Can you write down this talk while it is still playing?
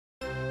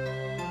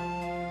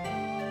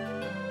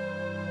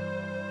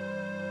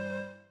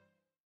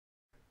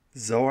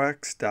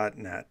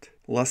Zoax.net.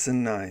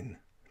 Lesson 9.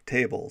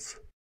 Tables.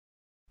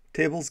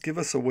 Tables give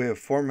us a way of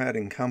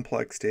formatting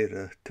complex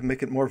data to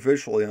make it more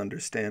visually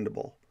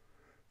understandable.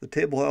 The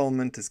table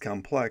element is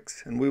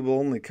complex, and we will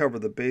only cover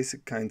the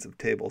basic kinds of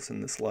tables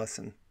in this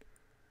lesson.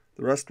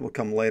 The rest will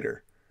come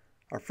later.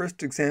 Our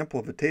first example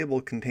of a table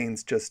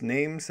contains just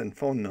names and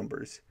phone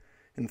numbers.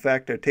 In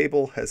fact, our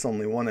table has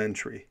only one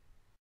entry.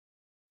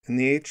 In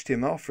the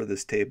HTML for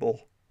this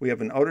table, we have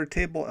an outer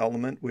table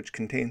element which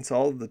contains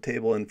all of the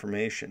table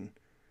information.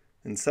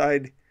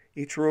 Inside,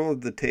 each row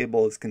of the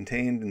table is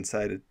contained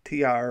inside a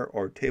TR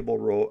or table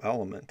row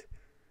element.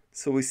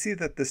 So we see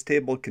that this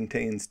table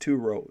contains two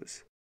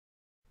rows.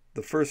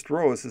 The first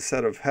row is a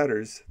set of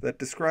headers that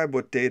describe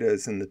what data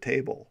is in the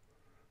table.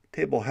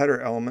 Table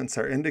header elements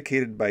are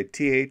indicated by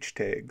TH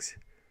tags.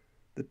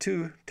 The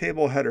two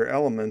table header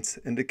elements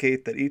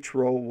indicate that each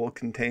row will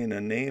contain a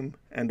name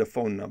and a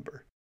phone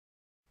number.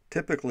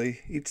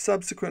 Typically, each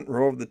subsequent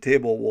row of the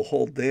table will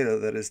hold data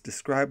that is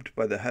described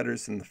by the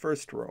headers in the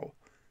first row.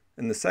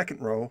 In the second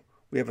row,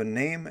 we have a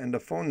name and a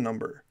phone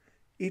number,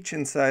 each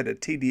inside a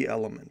TD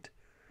element.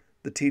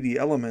 The TD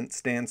element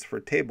stands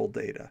for table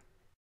data.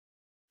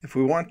 If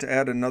we want to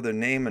add another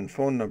name and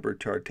phone number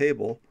to our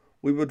table,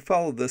 we would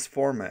follow this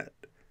format.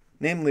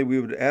 Namely, we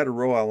would add a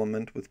row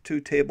element with two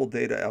table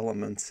data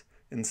elements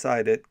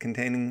inside it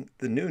containing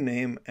the new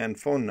name and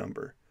phone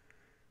number.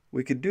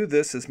 We could do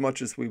this as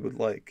much as we would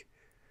like.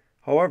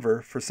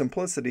 However, for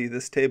simplicity,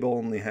 this table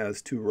only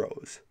has two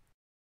rows.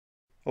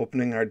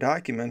 Opening our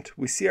document,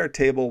 we see our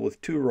table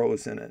with two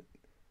rows in it.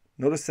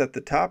 Notice that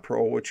the top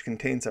row, which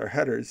contains our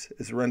headers,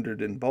 is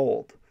rendered in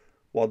bold,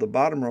 while the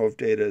bottom row of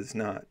data is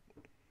not.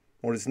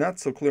 What is not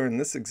so clear in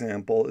this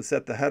example is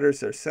that the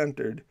headers are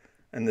centered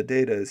and the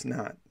data is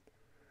not.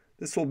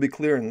 This will be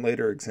clear in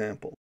later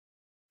examples.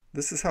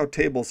 This is how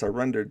tables are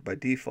rendered by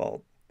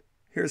default.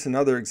 Here's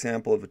another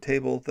example of a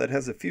table that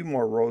has a few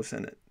more rows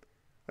in it.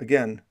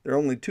 Again, there are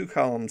only two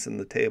columns in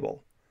the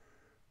table.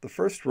 The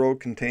first row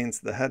contains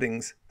the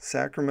headings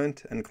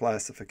Sacrament and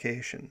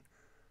Classification.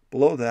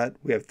 Below that,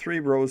 we have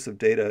three rows of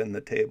data in the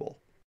table.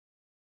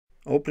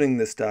 Opening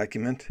this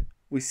document,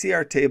 we see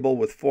our table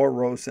with four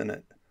rows in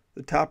it.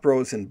 The top row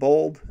is in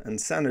bold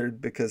and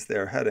centered because they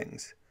are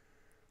headings.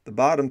 The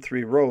bottom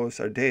three rows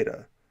are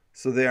data,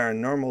 so they are in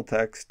normal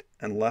text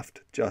and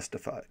left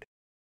justified.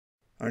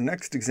 Our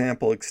next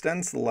example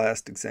extends the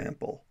last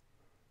example.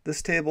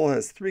 This table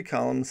has 3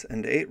 columns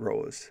and 8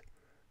 rows.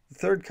 The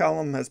third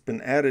column has been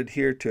added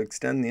here to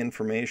extend the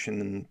information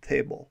in the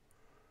table.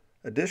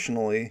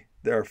 Additionally,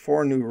 there are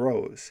 4 new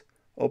rows.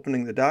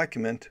 Opening the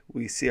document,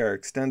 we see our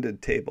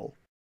extended table.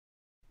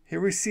 Here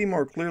we see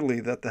more clearly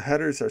that the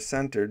headers are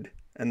centered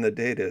and the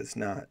data is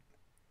not.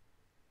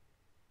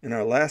 In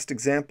our last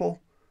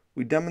example,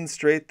 we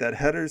demonstrate that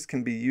headers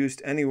can be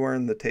used anywhere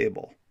in the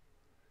table.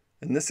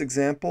 In this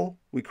example,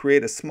 we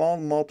create a small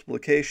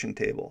multiplication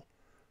table.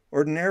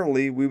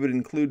 Ordinarily, we would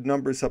include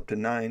numbers up to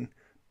 9,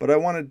 but I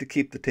wanted to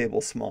keep the table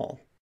small.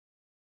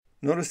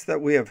 Notice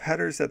that we have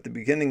headers at the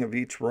beginning of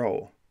each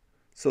row,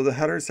 so the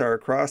headers are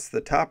across the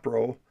top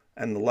row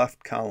and the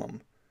left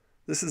column.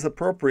 This is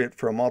appropriate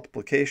for a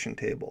multiplication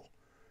table.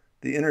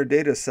 The inner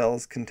data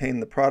cells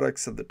contain the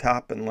products of the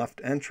top and left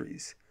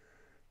entries.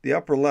 The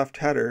upper left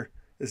header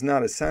is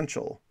not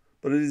essential,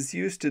 but it is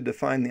used to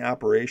define the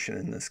operation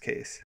in this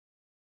case.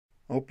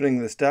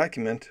 Opening this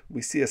document,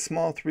 we see a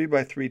small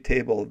 3x3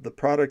 table of the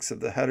products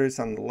of the headers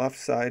on the left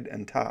side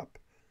and top.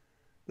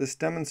 This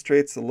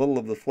demonstrates a little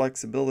of the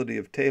flexibility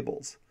of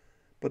tables,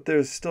 but there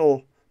is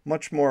still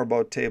much more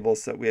about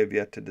tables that we have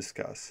yet to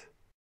discuss.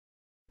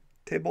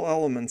 Table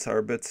elements are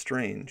a bit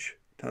strange.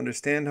 To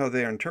understand how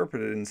they are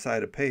interpreted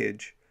inside a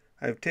page,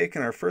 I have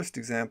taken our first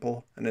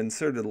example and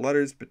inserted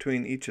letters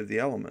between each of the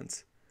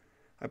elements.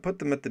 I put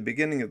them at the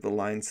beginning of the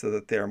line so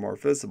that they are more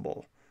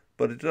visible,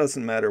 but it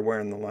doesn't matter where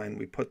in the line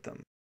we put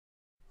them.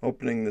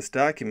 Opening this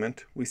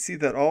document, we see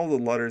that all the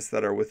letters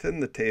that are within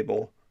the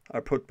table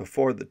are put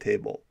before the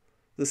table.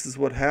 This is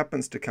what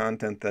happens to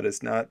content that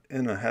is not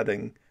in a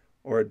heading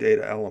or a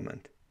data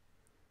element.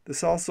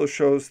 This also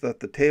shows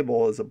that the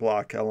table is a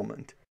block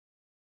element.